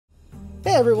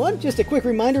Hey everyone, just a quick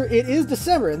reminder, it is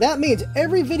December, and that means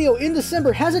every video in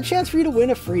December has a chance for you to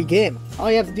win a free game. All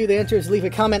you have to do to enter is leave a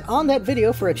comment on that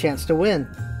video for a chance to win.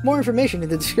 More information in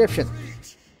the description.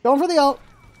 Going for the ult.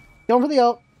 Going for the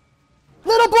ult.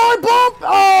 Little boy bump!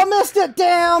 Oh, missed it,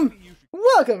 damn!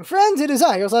 Welcome, friends, it is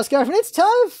Hi-Rez LostScarf, and it's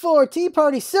time for Tea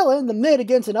Party Scylla in the mid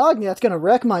against an Agni that's gonna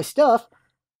wreck my stuff.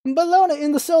 Bellona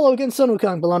in the solo against Sun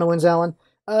Wukong. Bellona wins that one.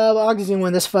 Agni's gonna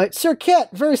win this fight.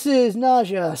 Serket versus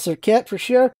Naja. Serket for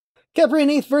sure. Khepri and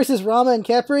Neith versus Rama and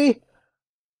Khepri.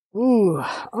 Ooh,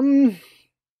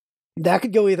 that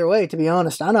could go either way, to be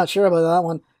honest. I'm not sure about that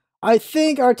one. I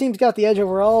think our team's got the edge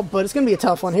overall, but it's gonna be a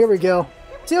tough one. Here we go.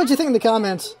 See what you think in the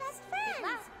comments.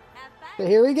 Okay,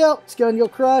 here we go. Let's go and go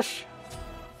crush.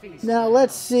 Now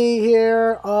let's see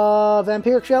here.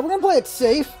 Vampiric shot. We're gonna play it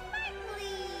safe.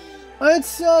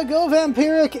 Let's go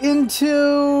Vampiric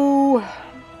into...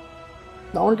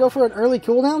 I want to go for an early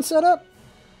cooldown setup.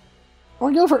 I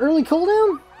want to go for early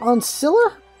cooldown on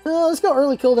Scylla. Let's go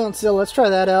early cooldown Scylla. Let's try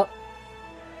that out.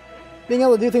 Being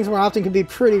able to do things more often can be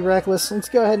pretty reckless. Let's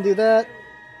go ahead and do that.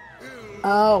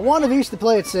 One of each to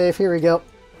play it safe. Here we go.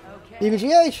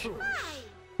 BBGH.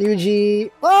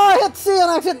 BBG... Oh, I hit C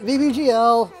on accident.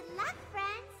 BBGL.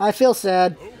 I feel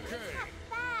sad.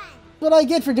 That's what I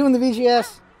get for doing the VGS.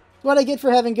 That's what I get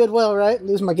for having goodwill, right?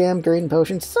 Lose my game, green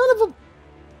potion. Son of a...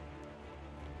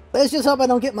 Let's just hope I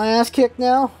don't get my ass kicked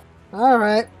now.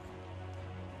 Alright.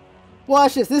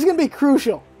 Watch this. This is going to be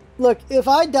crucial. Look, if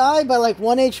I die by like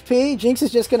 1 HP, Jinx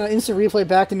is just going to instant replay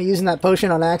back to me using that potion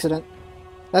on accident.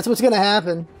 That's what's going to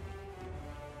happen.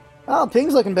 Oh,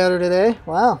 ping's looking better today.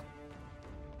 Wow.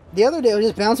 The other day it was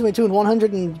just bouncing between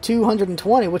 100 and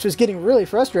 220, which was getting really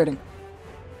frustrating.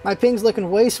 My ping's looking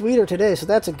way sweeter today, so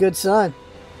that's a good sign.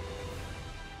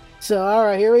 So,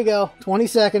 alright, here we go. 20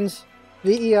 seconds.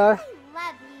 VER.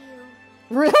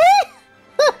 Really?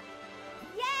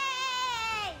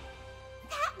 Yay!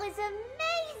 That was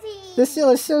amazing! This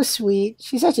Scylla is so sweet.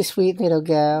 She's such a sweet little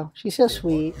girl. She's so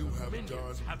sweet.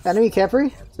 Enemy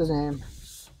Khepri? What's his name?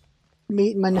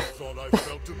 Meet my...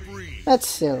 That's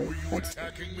silly. That's...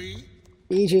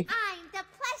 BG. I'm the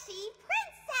plushy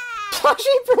princess! Plushy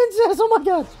princess! Oh my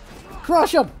god!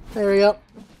 Crush him! There we go.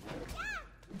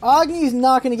 Agni's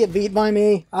not going to get beat by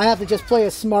me. I have to just play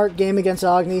a smart game against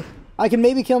Agni. I can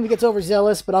maybe kill him if he gets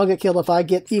overzealous, but I'll get killed if I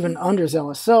get even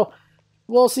underzealous. So,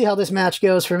 we'll see how this match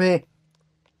goes for me.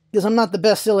 Because I'm not the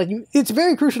best Scylla. It's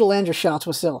very crucial to land your shots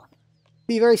with Scylla.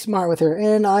 Be very smart with her,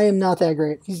 and I am not that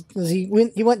great. He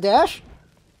went dash?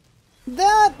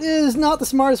 That is not the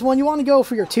smartest one. You want to go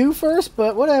for your 2 first,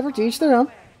 but whatever, to each their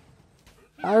own.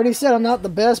 I already said I'm not the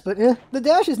best, but the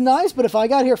dash is nice, but if I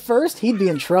got here first, he'd be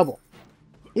in trouble.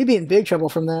 He'd be in big trouble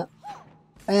from that.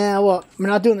 And, well, we're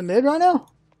not doing the mid right now?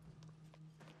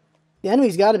 The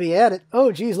enemy's got to be at it.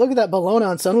 Oh, geez, look at that Bellona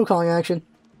on Sun Wukong action.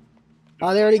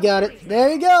 Oh, they already got it. There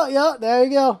you go. Yep, there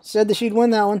you go. Said that she'd win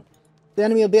that one. The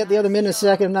enemy will be at the other mid in a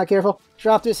second. I'm not careful.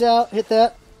 Drop this out. Hit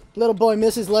that. Little boy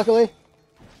misses, luckily.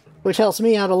 Which helps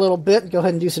me out a little bit. Go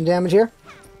ahead and do some damage here.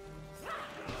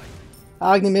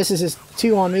 Agni misses his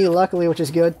 2 on me, luckily, which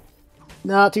is good.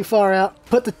 Not too far out.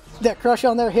 Put that crush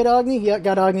on there. Hit Agni. Yeah,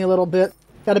 got Agni a little bit.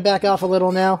 Got to back off a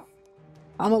little now.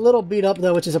 I'm a little beat up,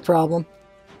 though, which is a problem.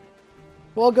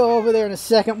 We'll go over there in a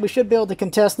second. We should be able to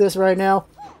contest this right now.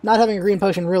 Not having a green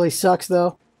potion really sucks,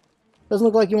 though. Doesn't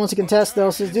look like he wants to contest,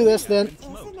 though, so let's do this, then.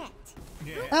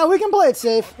 We can play it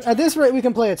safe. At this rate, we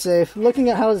can play it safe. Looking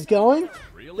at how it's going,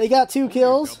 they got 2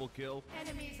 kills.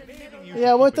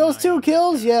 Yeah, with those 2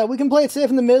 kills, yeah, we can play it safe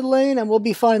in the mid lane, and we'll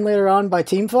be fine later on by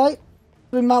team fight.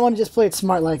 We might want to just play it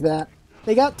smart like that.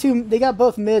 They got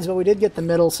both mids, but we did get the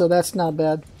middle, so that's not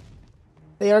bad.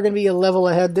 They are going to be a level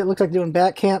ahead. It looks like doing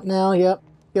back camp now. Yep.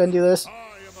 Go ahead and do this.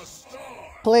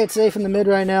 Play it safe in the mid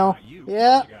right now.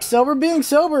 Yeah. Sober being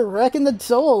sober. Wrecking the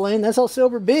solo lane. That's how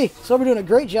Sober be. Sober doing a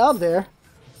great job there.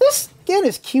 This skin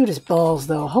is cute as balls,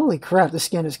 though. Holy crap, this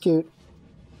skin is cute.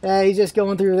 Yeah, he's just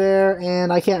going through there,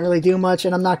 and I can't really do much,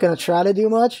 and I'm not going to try to do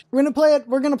much. We're going to play it.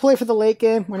 We're going to play for the late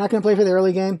game. We're not going to play for the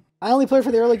early game. I only play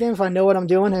for the early game if I know what I'm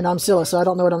doing, and I'm Scylla, so I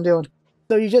don't know what I'm doing.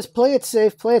 So you just play it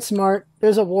safe, play it smart.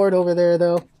 There's a ward over there,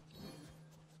 though.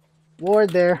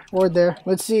 Ward there, ward there.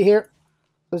 Let's see here.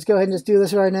 Let's go ahead and just do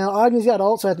this right now. Agni's got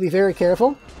ult, so I have to be very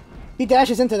careful. He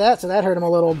dashes into that, so that hurt him a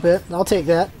little bit. I'll take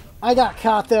that. I got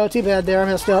caught, though. Too bad there. I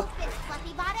messed up.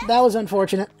 That was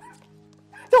unfortunate.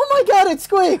 Oh my god, it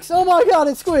squeaks! Oh my god,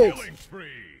 it squeaks!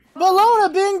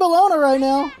 Bellona being Bellona right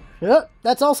now. Yep,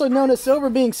 that's also known as Sober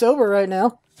being sober right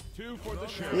now.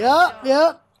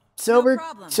 Yep.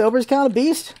 Sober's kind of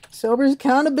beast. Sober's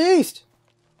kind of beast.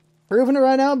 Proving it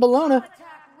right now, Bellona.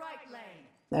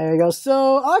 There you go.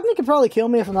 So, Agni could probably kill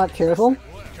me if I'm not careful.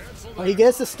 Well, he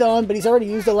gets the stun, but he's already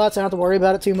used a lot, so I don't have to worry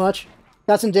about it too much.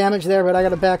 Got some damage there, but I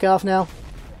gotta back off now.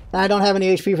 I don't have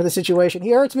any HP for the situation.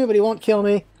 He hurts me, but he won't kill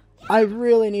me. I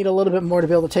really need a little bit more to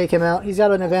be able to take him out. He's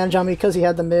got an advantage on me because he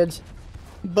had the mids.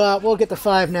 But we'll get the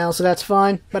 5 now, so that's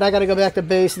fine. But I gotta go back to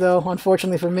base, though,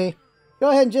 unfortunately for me. Go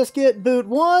ahead and just get boot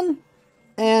 1,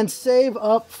 and save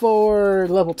up for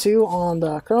level 2 on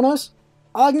the Kronos.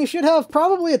 Agni should have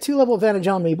probably a 2-level advantage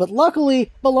on me, but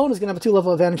luckily, Bellona's going to have a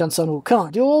 2-level advantage on Sun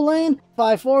Wukong. Dual lane,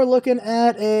 5-4, looking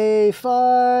at a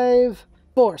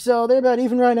 5-4. So they're about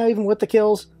even right now, even with the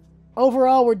kills.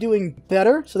 Overall, we're doing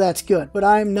better, so that's good, but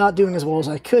I'm not doing as well as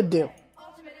I could do.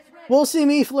 We'll see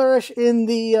me flourish in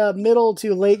the middle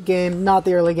to late game, not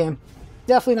the early game.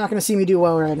 Definitely not going to see me do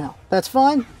well right now. That's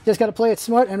fine. Just got to play it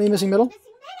smart. Enemy missing middle.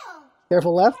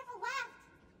 Careful left.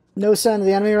 No sign of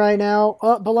the enemy right now.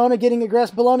 Oh, Bellona getting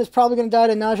aggressive. Bellona's probably going to die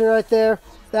to Naja right there.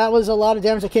 That was a lot of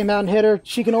damage that came out and hit her.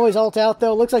 She can always ult out,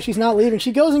 though. Looks like she's not leaving.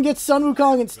 She goes and gets Sun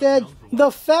Wukong instead. The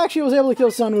fact she was able to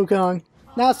kill Sun Wukong.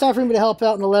 Now it's time for me to help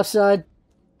out on the left side.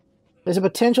 There's a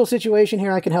potential situation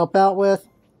here I can help out with.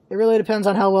 It really depends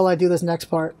on how well I do this next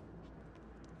part.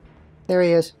 There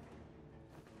he is.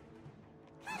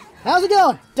 How's it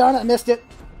going? Darn it, I missed it.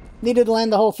 Needed to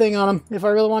land the whole thing on him. If I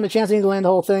really wanted a chance, I need to land the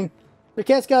whole thing.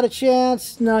 Briquette's got a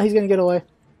chance. No, he's going to get away.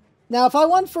 Now, if I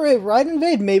went for a right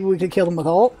invade, maybe we could kill him with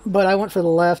ult. But I went for the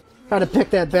left. Try to pick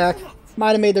that back.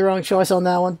 Might have made the wrong choice on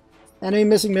that one. Enemy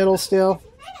missing middle still.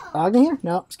 Agni here?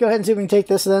 No. Let's go ahead and see if we can take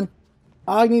this then.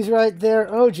 Agni's right there.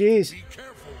 Oh, jeez.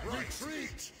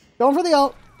 Going for the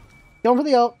ult. Going for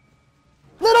the ult.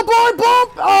 Little boy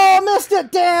bump! Oh, missed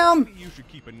it. Damn.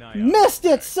 Missed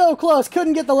it. So close.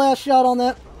 Couldn't get the last shot on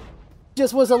that.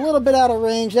 Just was a little bit out of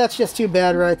range. That's just too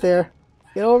bad right there.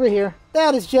 Get over here.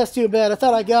 That is just too bad. I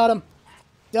thought I got him.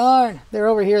 Darn. They're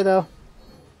over here, though.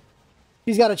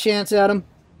 He's got a chance at him.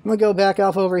 I'm going to go back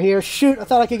off over here. Shoot. I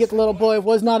thought I could get the little boy.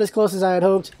 Was not as close as I had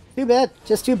hoped. Too bad.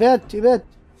 Just too bad. Too bad.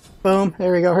 Boom.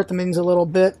 There we go. Hurt the minions a little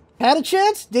bit. Had a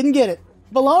chance. Didn't get it.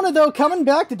 Bellona, though, coming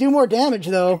back to do more damage,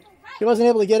 though. He wasn't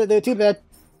able to get it, though. Too bad.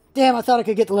 Damn, I thought I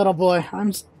could get the little boy.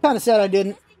 I'm kind of sad I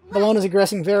didn't. Bellona's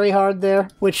aggressing very hard there,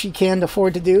 which she can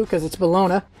afford to do because it's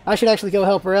Bellona. I should actually go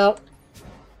help her out.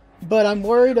 But I'm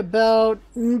worried about...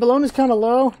 Bellona's kind of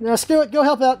low. No, screw it. Go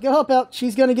help out. Go help out.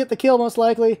 She's going to get the kill, most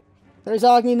likely. There's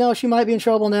Agni. No, she might be in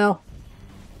trouble now.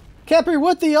 Khepri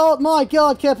with the ult. My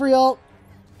god, Khepri ult.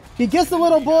 She gets the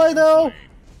little boy, though.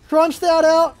 Crunch that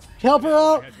out. Help her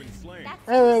out.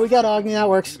 Anyway, we got Agni. That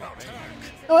works.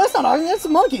 Oh, that's not Agni. That's a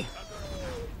monkey.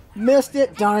 Missed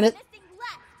it. Darn it.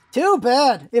 Too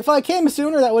bad. If I came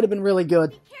sooner, that would have been really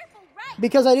good.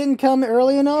 Because I didn't come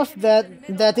early enough, that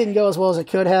didn't go as well as it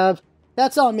could have.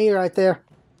 That's on me right there.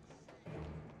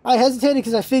 I hesitated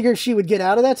because I figured she would get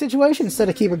out of that situation instead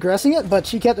of keep aggressing it, but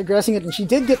she kept aggressing it and she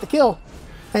did get the kill.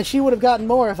 And she would have gotten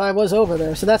more if I was over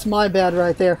there, so that's my bad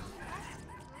right there.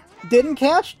 Didn't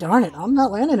catch? Darn it, I'm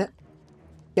not landing it.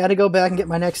 Gotta go back and get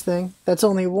my next thing. That's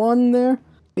only one there.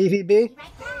 BVB.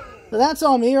 So that's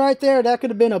on me right there. That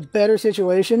could have been a better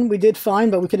situation. We did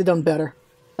fine, but we could have done better.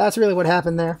 That's really what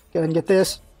happened there. Go ahead and get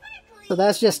this. So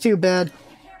that's just too bad.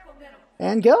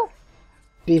 And go.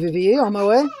 BVB on my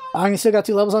way. Agni still got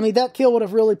 2 levels on me. That kill would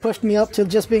have really pushed me up to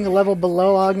just being a level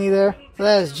below Agni there. So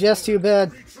that is just too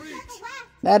bad.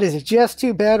 That is just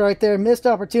too bad right there. Missed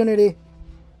opportunity.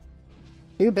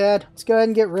 Too bad. Let's go ahead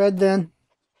and get red then.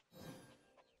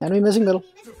 Enemy missing middle.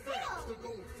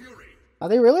 Are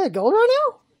they really at gold right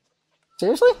now?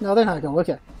 Seriously? No, they're not gold.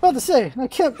 Okay. About to say, I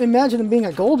can't imagine them being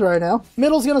at gold right now.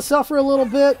 Middle's going to suffer a little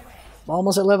bit.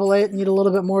 Almost at level 8. Need a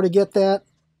little bit more to get that.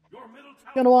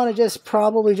 Going to want to just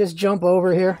probably just jump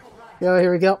over here. Yeah,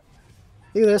 here we go.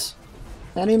 Do this.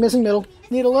 Enemy missing middle.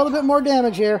 Need a little bit more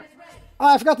damage here.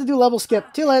 Oh, I forgot to do level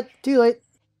skip. Too late. Too late.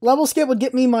 Level skip would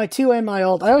get me my 2 and my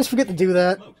ult. I always forget to do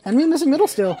that. Enemy missing middle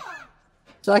still.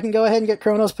 So I can go ahead and get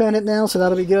Kronos Pendant now, so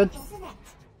that'll be good.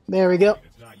 There we go.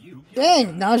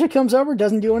 Dang, Naja comes over,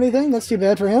 doesn't do anything. That's too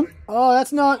bad for him. Oh,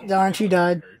 that's not... Darn, she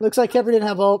died. Looks like Khepri didn't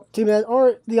have ult. Too bad.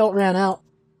 Or the ult ran out.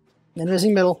 And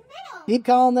missing middle. Keep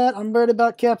calling that. I'm worried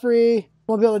about Khepri.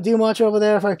 Won't be able to do much over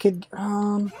there if I could...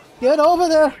 get over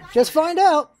there. Just find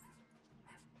out.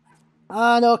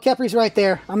 No, Khepri's right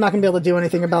there. I'm not going to be able to do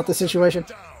anything about this situation.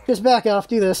 Just back off.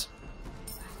 Do this.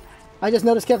 I just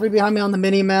noticed Khepri behind me on the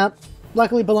mini-map.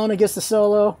 Luckily, Bellona gets the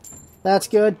solo. That's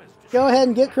good. Go ahead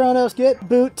and get Kronos. Get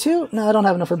boot 2. No, I don't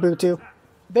have enough for boot 2.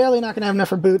 Barely not going to have enough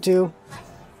for boot 2.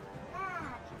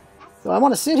 So I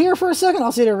want to sit here for a second.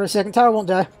 I'll sit here for a second. Tower won't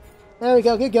die. There we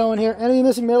go. Get going here. Enemy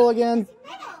missing middle again.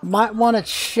 Might want to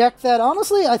check that.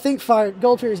 Honestly, I think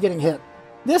Gold Fury is getting hit.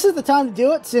 This is the time to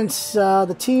do it since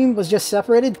the team was just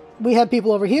separated. We had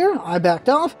people over here. I backed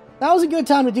off. That was a good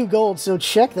time to do gold, so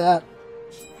check that.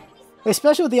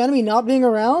 Especially with the enemy not being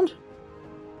around.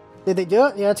 Did they do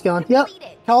it? Yeah, it's gone. Yep.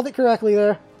 Called it correctly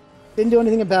there. Didn't do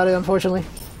anything about it, unfortunately.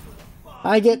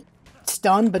 I get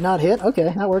stunned but not hit. Okay,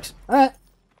 that works. Alright.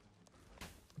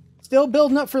 Still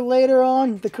building up for later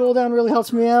on. The cooldown really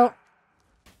helps me out.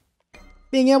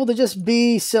 Being able to just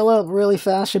be Scylla really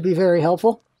fast should be very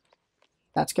helpful.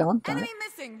 That's gone. Enemy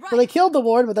missing, right. So they killed the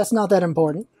ward, but that's not that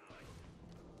important.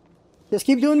 Just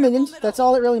keep doing minions. That's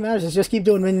all that really matters, is just keep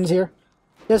doing minions here.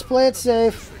 Just play it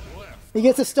safe. He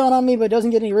gets a stun on me, but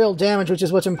doesn't get any real damage, which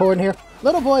is what's important here.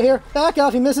 Little boy here. Back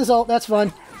off. He misses ult. That's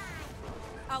fine.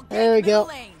 There we go.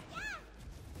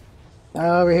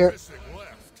 Over here.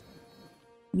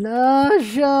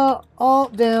 Naja.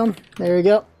 Ult down. There we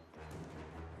go.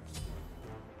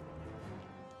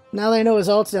 Now they know his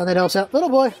ult's down. That helps out. Little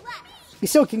boy. He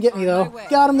still can get me, though.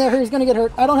 Got him there. He's going to get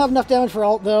hurt. I don't have enough damage for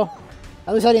ult, though.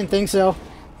 At least I didn't think so.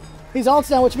 He's ult's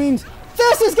down, which means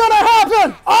this is going to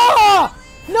happen! Ah!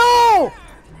 No!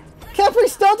 Kepri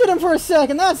stunted him for a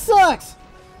second. That sucks.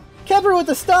 Kepri with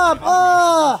the stop.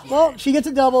 Ah! Well, she gets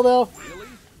a double, though.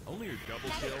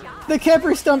 The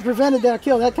Kepri stunt prevented that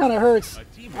kill. That kind of hurts.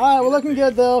 Alright, we're looking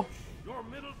good, though.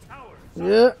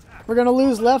 Yeah. We're going to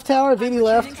lose left tower. VB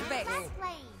left.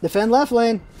 Defend left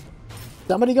lane.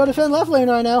 Somebody go defend left lane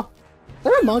right now. Is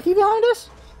there a monkey behind us?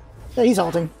 Yeah, he's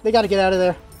halting. They got to get out of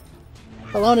there.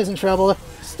 Alona's in trouble.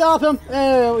 Stop him.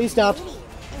 Oh, he stopped.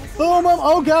 Boom him.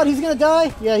 Oh god, he's gonna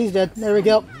die. Yeah, he's dead. There we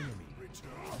go.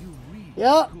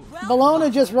 Yeah, Bologna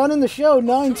just running the show.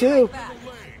 9-2.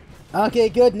 Okay,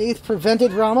 good. Neath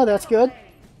prevented Rama. That's good.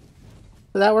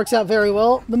 So that works out very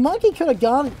well. The monkey could have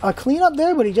gone a cleanup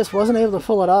there, but he just wasn't able to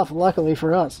pull it off, luckily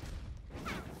for us.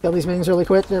 Kill these minions really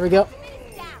quick. There we go.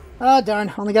 Ah, oh,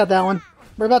 darn. Only got that one.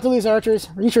 We're about to lose archers.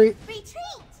 Retreat.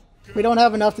 We don't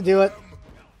have enough to do it.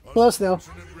 Close, though.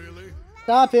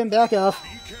 Stop him. Back off.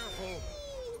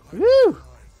 Woo!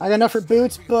 I got enough for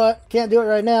boots, but can't do it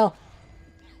right now.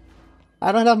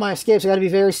 I don't have my escapes. I got to be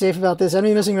very safe about this.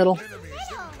 Enemy missing middle.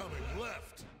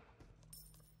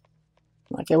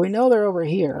 Okay, we know they're over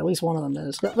here. At least one of them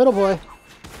is. Little boy.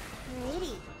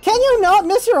 Can you not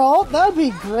miss your ult? That would be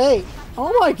great.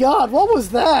 Oh my god, what was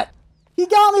that? He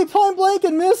got me point blank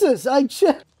and misses. I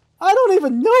don't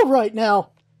even know right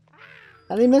now.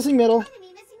 Enemy missing middle.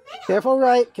 Careful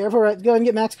right. Careful right. Go ahead and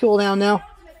get max cooldown now.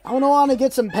 I'm going to want to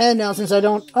get some pen now since I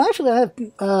don't... Actually, I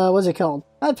have... what's it called?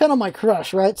 I have pen on my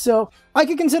crush, right? So, I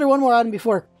could consider one more item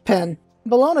before pen.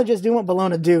 Bologna just doing what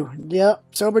Bologna do. Yep.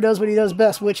 Sober does what he does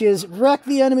best, which is wreck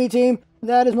the enemy team.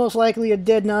 That is most likely a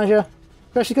dead Naja.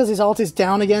 Especially because his ult is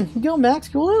down again. You go max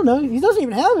cooldown? No, he doesn't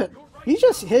even have it. He's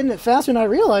just hitting it faster than I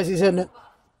realize he's hitting it.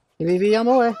 EVV, on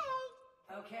my way.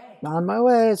 On my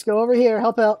way. Let's go over here.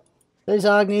 Help out. There's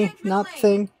Agni. Not the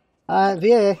thing.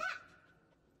 VA.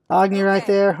 Agni right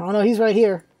there. Oh no, he's right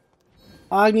here.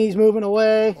 Agni's moving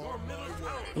away.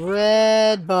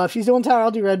 Red buff. She's doing tower.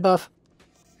 I'll do red buff.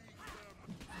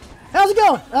 How's it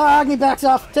going? Agni backs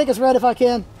off. Take us red if I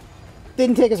can.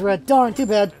 Didn't take us red. Darn, too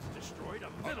bad.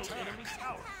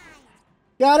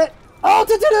 Got it. Oh,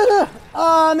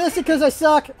 I missed it because I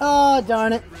suck. Oh,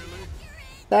 darn it.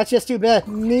 That's just too bad.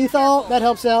 Neathal, that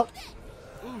helps out.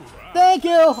 Thank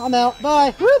you. I'm out.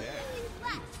 Bye. Whoop.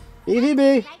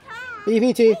 EVB.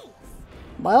 EVT.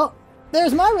 Well,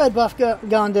 there's my red buff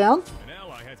gone down.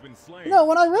 No,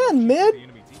 when I ran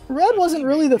mid, red wasn't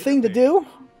really the thing to do.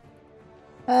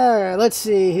 Alright, let's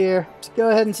see here. Let's go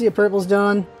ahead and see if purple's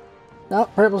done. No,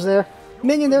 purple's there.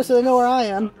 Minion there so they know where I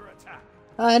am.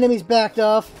 Enemy's backed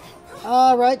off.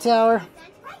 Right tower.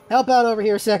 Help out over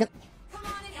here a second.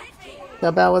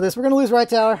 Help out with this. We're going to lose right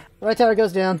tower. Right tower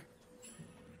goes down.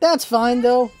 That's fine,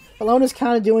 though. Alona's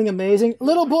kind of doing amazing.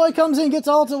 Little boy comes in, gets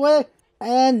ult away.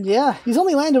 And, yeah, he's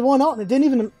only landed one ult, and it didn't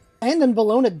even end in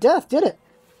Bologna death, did it?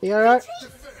 You alright?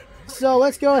 So,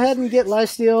 let's go ahead and get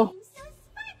lifesteal.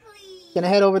 Gonna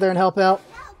head over there and help out.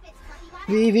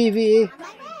 VVV.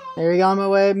 There you go, on my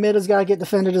way. Mid has got to get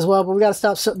defended as well, but we got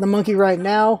to stop the monkey right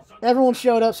now. Everyone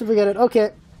showed up, so forget it.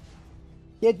 Okay.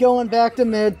 Get going back to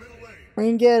mid. We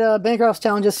can get Bancroft's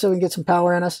challenges so we can get some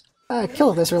power in us.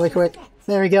 Kill this really quick.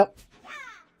 There we go.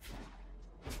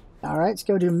 Alright, let's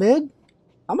go do mid.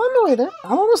 I'm on my way there.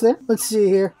 I'm almost there. Let's see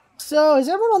here. So, has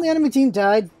everyone on the enemy team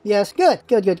died? Yes. Good.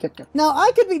 Good, good, good, good. Now,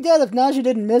 I could be dead if Naja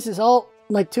didn't miss his ult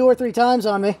like 2 or 3 times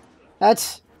on me.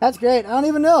 That's great. I don't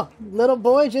even know. Little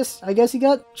boy just, I guess he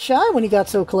got shy when he got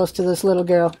so close to this little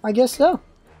girl. I guess so.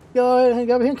 Go ahead and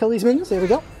go over here and kill these minions. There we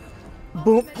go.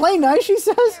 Boom. Play nice, she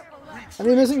says. I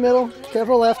mean, missing middle.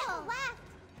 Careful left.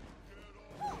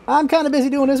 I'm kind of busy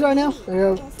doing this right now.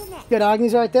 There we go. Good,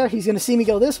 Agni's right there. He's going to see me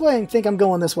go this way and think I'm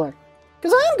going this way.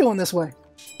 Because I am going this way.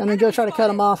 I'm going to go try to cut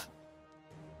him off.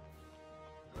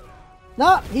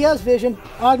 Nah, he has vision.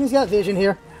 Agni's got vision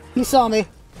here. He saw me.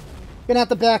 Gonna have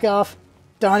to back off.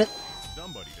 Darn it.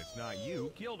 Somebody that's not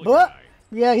you killed a But, guy.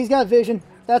 yeah, he's got vision.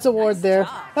 That's a ward there.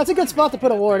 That's a good spot to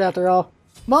put a ward after all.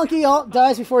 Monkey ult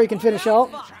dies before he can finish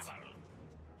ult.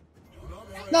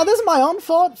 Now, this is my own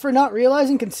fault for not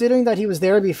realizing, considering that he was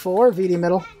there before VD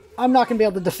middle. I'm not going to be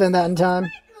able to defend that in time.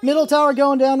 Middle tower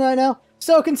going down right now.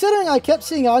 So, considering I kept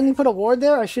seeing Agni put a ward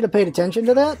there, I should have paid attention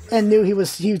to that and knew he would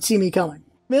see me coming.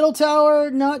 Middle tower,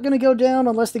 not going to go down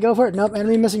unless they go for it. Nope,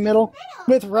 enemy missing middle.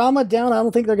 With Rama down, I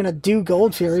don't think they're going to do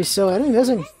Gold Fury, so enemy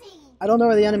missing. I don't know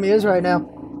where the enemy is right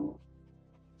now.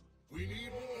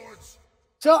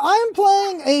 So I'm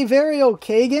playing a very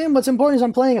okay game. What's important is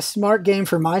I'm playing a smart game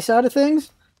for my side of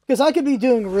things. Because I could be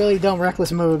doing really dumb,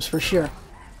 reckless moves for sure.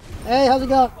 Hey, how's it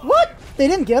going? What? They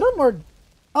didn't get him? Or...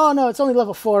 Oh no, it's only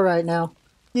level 4 right now.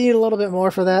 You need a little bit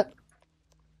more for that.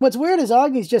 What's weird is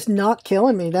Agni's just not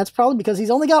killing me. That's probably because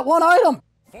he's only got one item.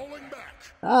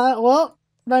 Well,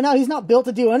 right now he's not built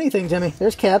to do anything to me.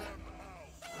 There's Cap.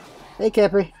 Hey,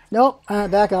 Capri. Nope.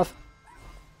 Back off.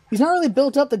 He's not really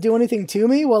built up to do anything to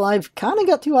me. Well, I've kind of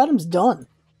got 2 items done.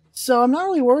 So I'm not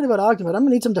really worried about Agni, but I'm going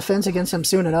to need some defense against him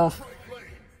soon enough.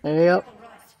 There you go.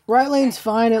 Right lane's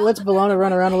fine. It lets Bellona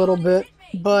run around a little bit.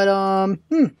 But,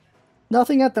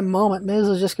 nothing at the moment. May as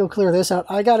well just go clear this out.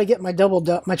 I gotta get my triple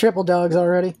dogs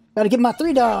already. Gotta get my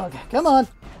 3 dog. Come on.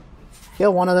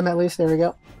 Kill one of them at least. There we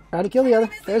go. Try to kill the other.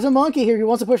 There's a monkey here who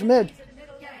wants to push mid.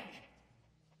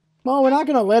 Well, we're not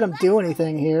gonna let him do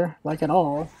anything here. Like at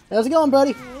all. How's it going,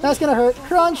 buddy? That's gonna hurt.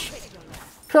 Crunch.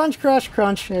 Crunch, crush,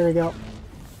 crunch. There we go.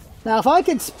 Now, if I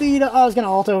could speed up... I was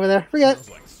gonna ult over there. Forget.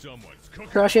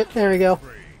 Crush it. There we go.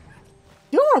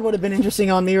 Doomar would have been interesting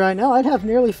on me right now. I'd have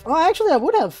nearly... Oh, actually, I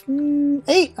would have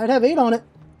 8. I'd have 8 on it.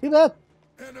 Too bad.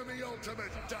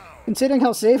 Considering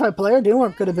how safe I play,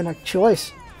 Doomar could have been a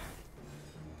choice.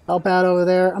 Help out over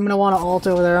there. I'm going to want to ult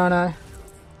over there, aren't I?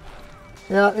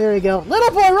 Yeah, there you go.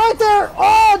 Little boy right there!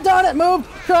 Oh, darn it, move!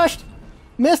 Crushed!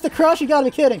 Missed the crush, you gotta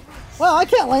be kidding. Well, I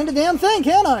can't land a damn thing,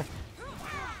 can I?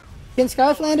 Can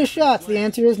Scarf land his shots? The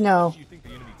answer is no.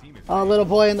 Oh, little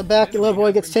boy in the back. The little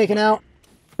boy gets taken out.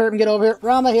 Hurt him, get over here.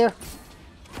 Rama here.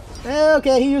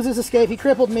 Okay, he uses escape. He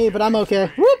crippled me, but I'm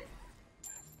okay. Whoop!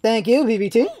 Thank you,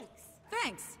 PBT.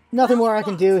 Thanks. Nothing more I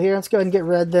can do here. Let's go ahead and get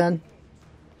red then.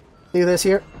 Do this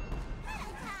here.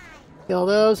 Kill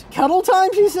those. Cuddle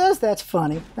time, she says? That's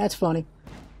funny. That's funny.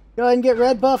 Go ahead and get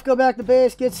red buff. Go back to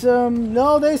base. Get some...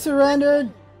 No, they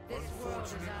surrendered.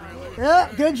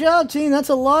 Yeah, good job, team. That's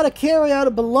a lot of carry out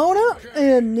of Bellona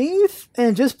and Neath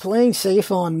and just playing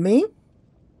safe on me.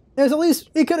 There's at least...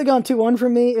 It could have gone 2-1 for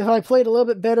me. If I played a little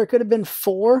bit better, it could have been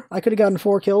 4. I could have gotten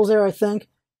 4 kills there, I think.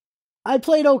 I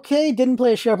played okay. Didn't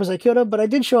play as sharp as I could have, but I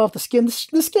did show off the skin.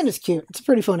 The skin is cute. It's a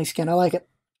pretty funny skin. I like it.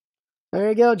 There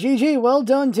you go. GG. Well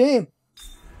done, team.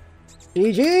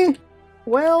 GG.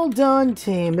 Well done,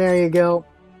 team. There you go.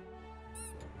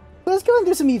 Let's go and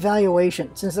do some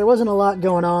evaluation, since there wasn't a lot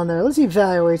going on there. Let's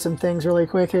evaluate some things really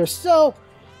quick here. So,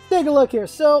 take a look here.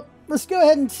 So, let's go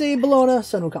ahead and see Bellona,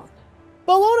 Sun Wukong.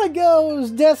 Bellona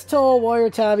goes Death Toll, Warrior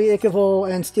Tabi,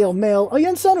 Ikavol, and Steel Mail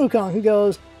against Sun Wukong, who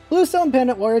goes Bluestone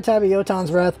Pendant, Warrior Tabi,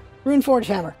 Yotan's Wrath, Runeforge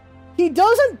Hammer. He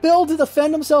doesn't build to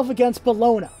defend himself against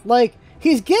Bellona. Like,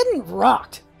 he's getting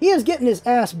rocked. He is getting his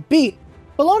ass beat.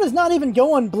 Bellona's not even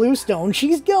going Bluestone.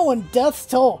 She's going Death's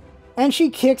Toll. And she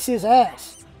kicks his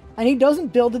ass. And he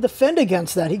doesn't build to defend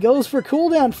against that. He goes for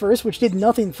cooldown first, which did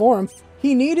nothing for him.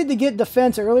 He needed to get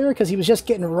defense earlier because he was just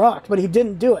getting rocked, but he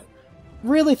didn't do it.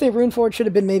 Really think Runeforge should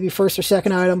have been maybe first or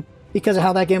second item because of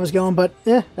how that game was going, but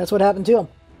that's what happened to him.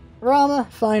 Rama,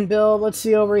 fine build. Let's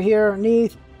see over here.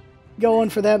 Neath, going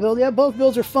for that build. Yeah, both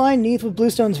builds are fine. Neath with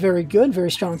Bluestone's very good.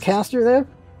 Very strong caster there.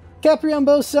 Capri on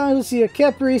both sides. Let's see a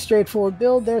Capri, straightforward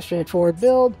build there. Straightforward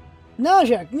build.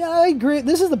 Najak, yeah, I agree.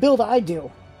 This is the build I do.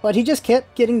 But he just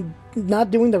kept not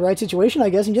doing the right situation,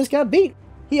 I guess, and just got beat.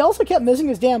 He also kept missing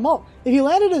his damn ult. If he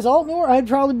landed his ult more, I'd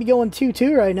probably be going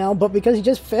 2-2 right now, but because he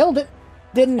just failed it,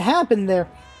 didn't happen there.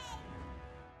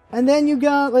 And then you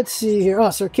got, let's see here,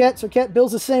 Serket. Serket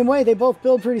builds the same way. They both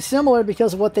build pretty similar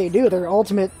because of what they do. Their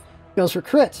ultimate goes for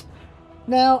crits.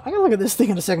 Now, I gotta look at this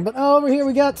thing in a second, but over here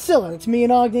we got Scylla. It's me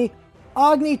and Agni.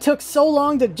 Agni took so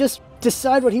long to just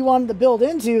decide what he wanted to build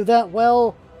into that,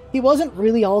 well, he wasn't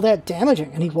really all that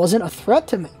damaging, and he wasn't a threat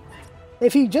to me.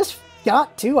 If he just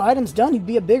got 2 items done, he'd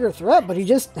be a bigger threat, but he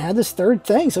just had this third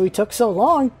thing, so he took so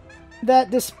long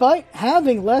that despite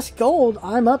having less gold,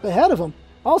 I'm up ahead of him.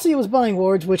 Also, he was buying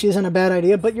wards, which isn't a bad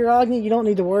idea, but your Agni, you don't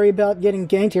need to worry about getting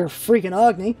ganked your freaking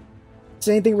Agni.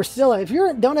 Same thing with Scylla. If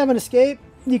you don't have an escape,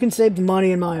 you can save the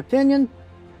money, in my opinion.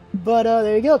 But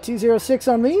there you go, 206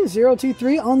 on me,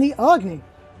 023 on the Agni,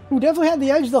 who definitely had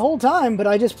the edge the whole time, but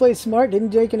I just played smart,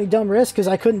 didn't take any dumb risks because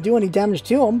I couldn't do any damage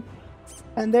to him.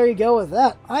 And there you go with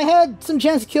that. I had some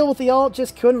chance to kill with the ult,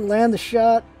 just couldn't land the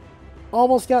shot.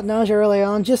 Almost got nausea early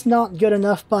on, just not good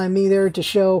enough by me there to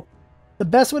show the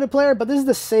best way to play her, but this is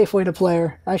the safe way to play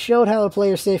her. I showed how to play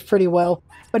her safe pretty well,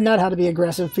 but not how to be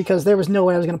aggressive, because there was no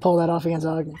way I was going to pull that off against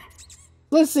Agni.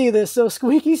 Let's see this. So,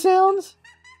 squeaky sounds?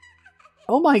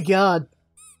 Oh my god.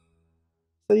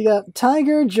 So you got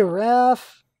tiger,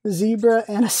 giraffe, zebra,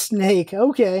 and a snake.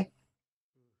 Okay.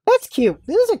 That's cute.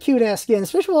 This is a cute-ass skin,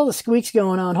 especially with all the squeaks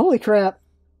going on. Holy crap.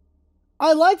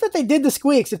 I like that they did the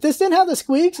squeaks. If this didn't have the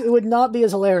squeaks, it would not be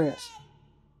as hilarious.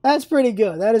 That's pretty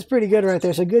good. That is pretty good right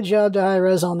there. So good job to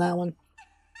Hi-Rez on that one.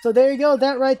 So there you go.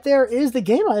 That right there is the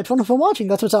game. I had fun watching.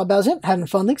 That's what's all about it. Having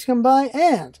fun. Thanks for coming by,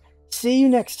 and see you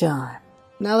next time.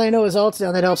 Now that I know his ult's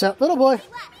down, that helps out. Little boy.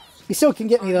 He still can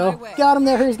get me, though. Got him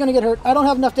there. He's going to get hurt. I don't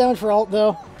have enough damage for ult,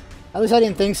 though. At least I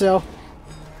didn't think so.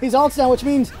 He's ult's down, which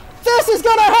means this is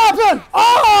going to happen!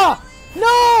 Ah!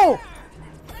 No!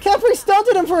 Kepri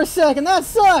stunted him for a second. That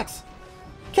sucks.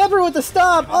 Kepri with the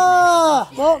stop. Ah!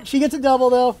 Well, she gets a double,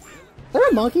 though. Is there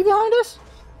a monkey behind us?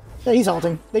 Yeah, he's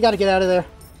ulting. They got to get out of there.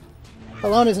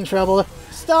 Alona's in trouble.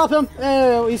 Stop him.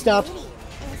 There, he stopped.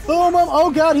 Boom, boom.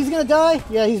 Oh, God, he's going to die.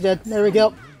 Yeah, he's dead. There we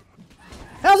go.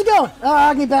 How's it going? Ah,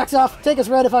 Agni backs off. Take his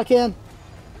red if I can.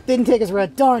 Didn't take his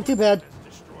red. Darn, too bad.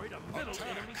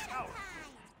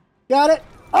 Got it.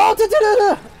 Oh,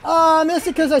 I missed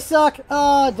it because I suck.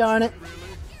 Ah, darn it.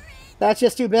 That's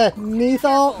just too bad.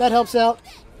 Neathal, that helps out.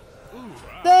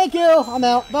 Thank you. I'm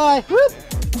out. Bye. Whoop.